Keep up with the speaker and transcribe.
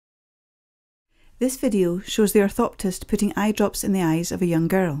This video shows the orthoptist putting eye drops in the eyes of a young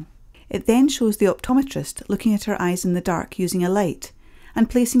girl. It then shows the optometrist looking at her eyes in the dark using a light and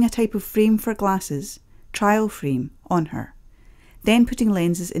placing a type of frame for glasses, trial frame, on her, then putting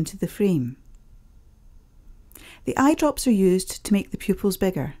lenses into the frame. The eye drops are used to make the pupils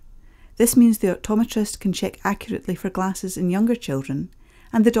bigger. This means the optometrist can check accurately for glasses in younger children,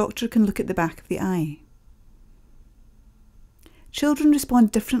 and the doctor can look at the back of the eye. Children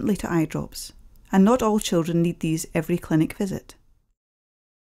respond differently to eye drops, and not all children need these every clinic visit.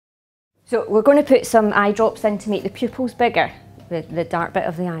 So we're going to put some eye drops in to make the pupils bigger, the dark bit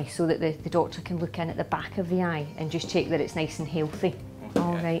of the eye, so that the doctor can look in at the back of the eye and just check that it's nice and healthy.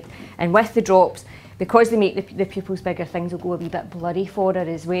 All right. And with the drops, because they make the pupils bigger, things will go a wee bit blurry for her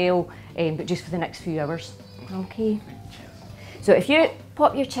as well, but just for the next few hours. Okay. So if you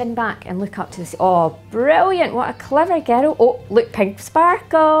pop your chin back and look up to this, oh, brilliant, what a clever girl. Oh, look, pink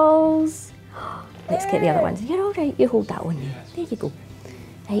sparkles. Let's get the other ones. You're all right, you hold that one there. There you go.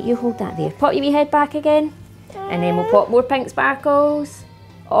 Right, you hold that there. Pop your wee head back again, and then we'll pop more pink sparkles.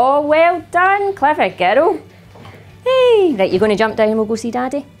 Oh, well done, clever girl. Hey, right, you're going to jump down and we'll go see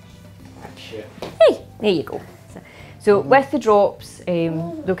Daddy? Sure. Hey, there you go. So with the drops,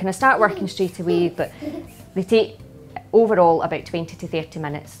 they'll kind of start working straight away, but they take overall about 20 to 30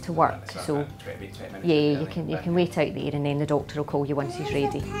 minutes to work. So 20 minutes, yeah, you can wait out there and then the doctor will call you once he's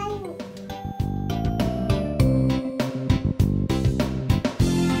ready.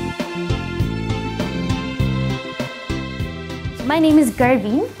 My name is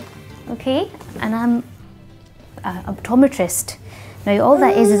Garveen, okay, and I'm an optometrist. Now all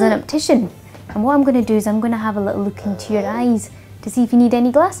that is an optician, and what I'm going to do is I'm going to have a little look into your eyes to see if you need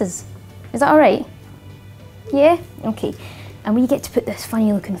any glasses. Is that alright? Yeah? Okay. And we get to put this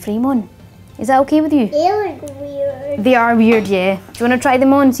funny looking frame on. Is that okay with you? They look weird. They are weird, yeah. Do you want to try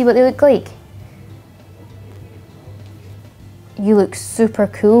them on and see what they look like? You look super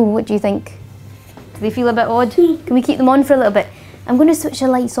cool. What do you think? Do they feel a bit odd? Can we keep them on for a little bit? I'm going to switch the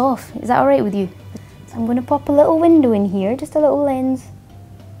lights off. Is that alright with you? So I'm going to pop a little window in here, just a little lens.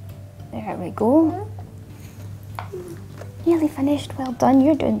 There we go. Nearly finished. Well done.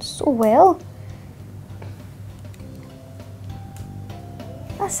 You're doing so well.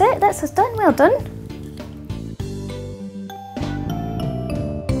 That's it. That's us done. Well done.